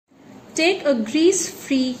Take a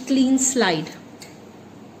grease-free clean slide.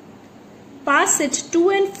 Pass it to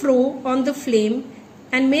and fro on the flame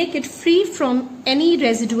and make it free from any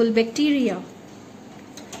residual bacteria.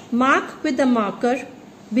 Mark with a marker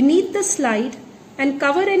beneath the slide and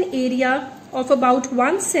cover an area of about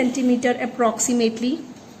 1 centimeter approximately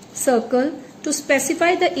circle to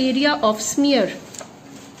specify the area of smear.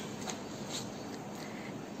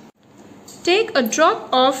 Take a drop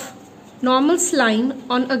of normal slime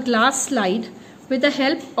on a glass slide with the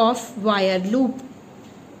help of wire loop.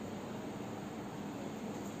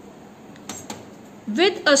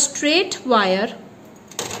 With a straight wire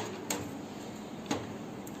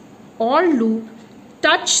or loop,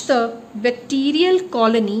 touch the bacterial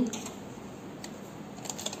colony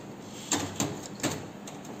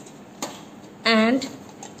and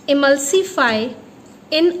emulsify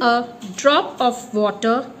in a drop of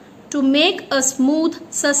water to make a smooth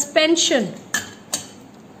suspension.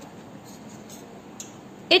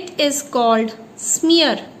 It is called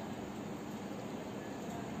smear.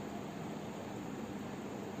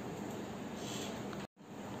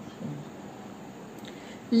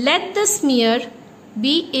 Let the smear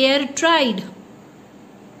be air dried.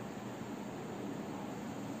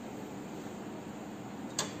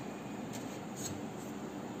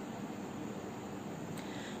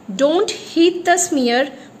 Don't heat the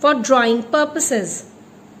smear for drying purposes.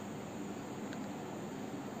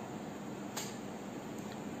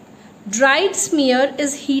 Dried smear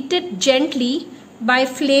is heated gently by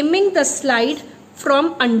flaming the slide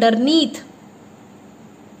from underneath.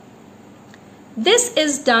 This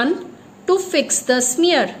is done to fix the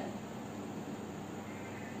smear.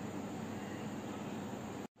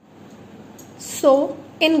 So,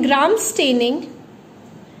 in gram staining,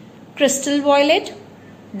 crystal violet,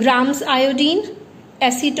 grams iodine,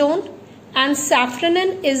 acetone and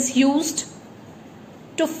safranin is used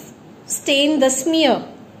to stain the smear.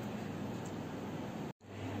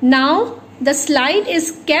 Now the slide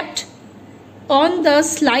is kept on the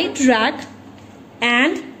slide rack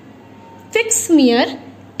and fixed smear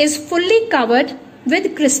is fully covered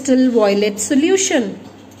with crystal violet solution,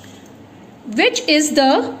 which is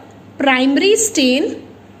the primary stain,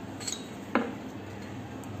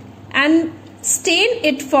 and stain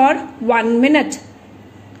it for 1 minute.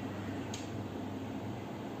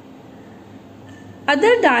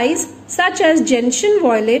 Other dyes such as gentian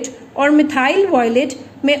violet or methyl violet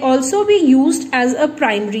may also be used as a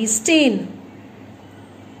primary stain.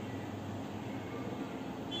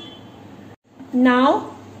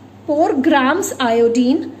 Now pour grams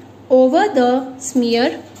iodine over the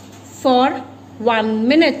smear for 1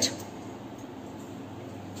 minute.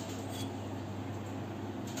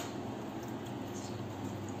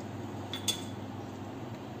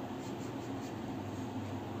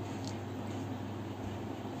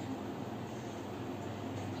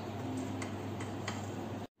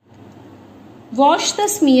 Wash the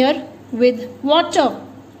smear with water.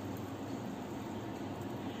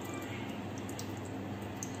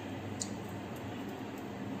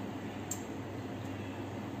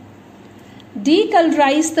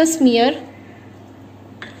 Decolorize the smear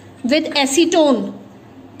with acetone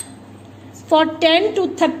for 10 to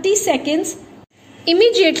 30 seconds.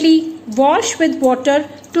 Immediately wash with water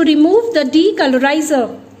to remove the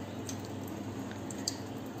decolorizer.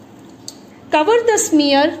 Cover the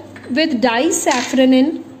smear with dye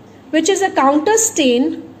safranin, which is a counter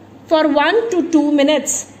stain, for 1 to 2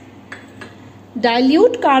 minutes.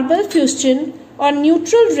 Dilute carbon fustian or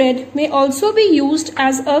neutral red may also be used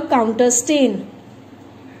as a counter stain.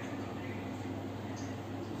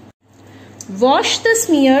 Wash the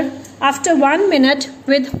smear after 1 minute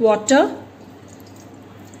with water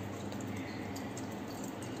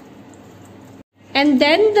and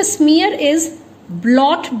then the smear is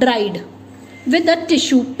blot dried with a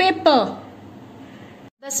tissue paper.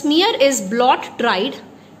 The smear is blot dried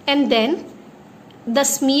and then the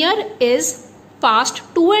smear is passed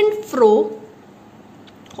to and fro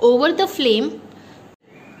over the flame.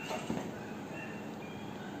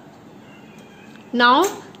 Now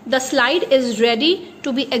the slide is ready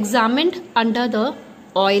to be examined under the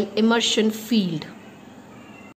oil immersion field.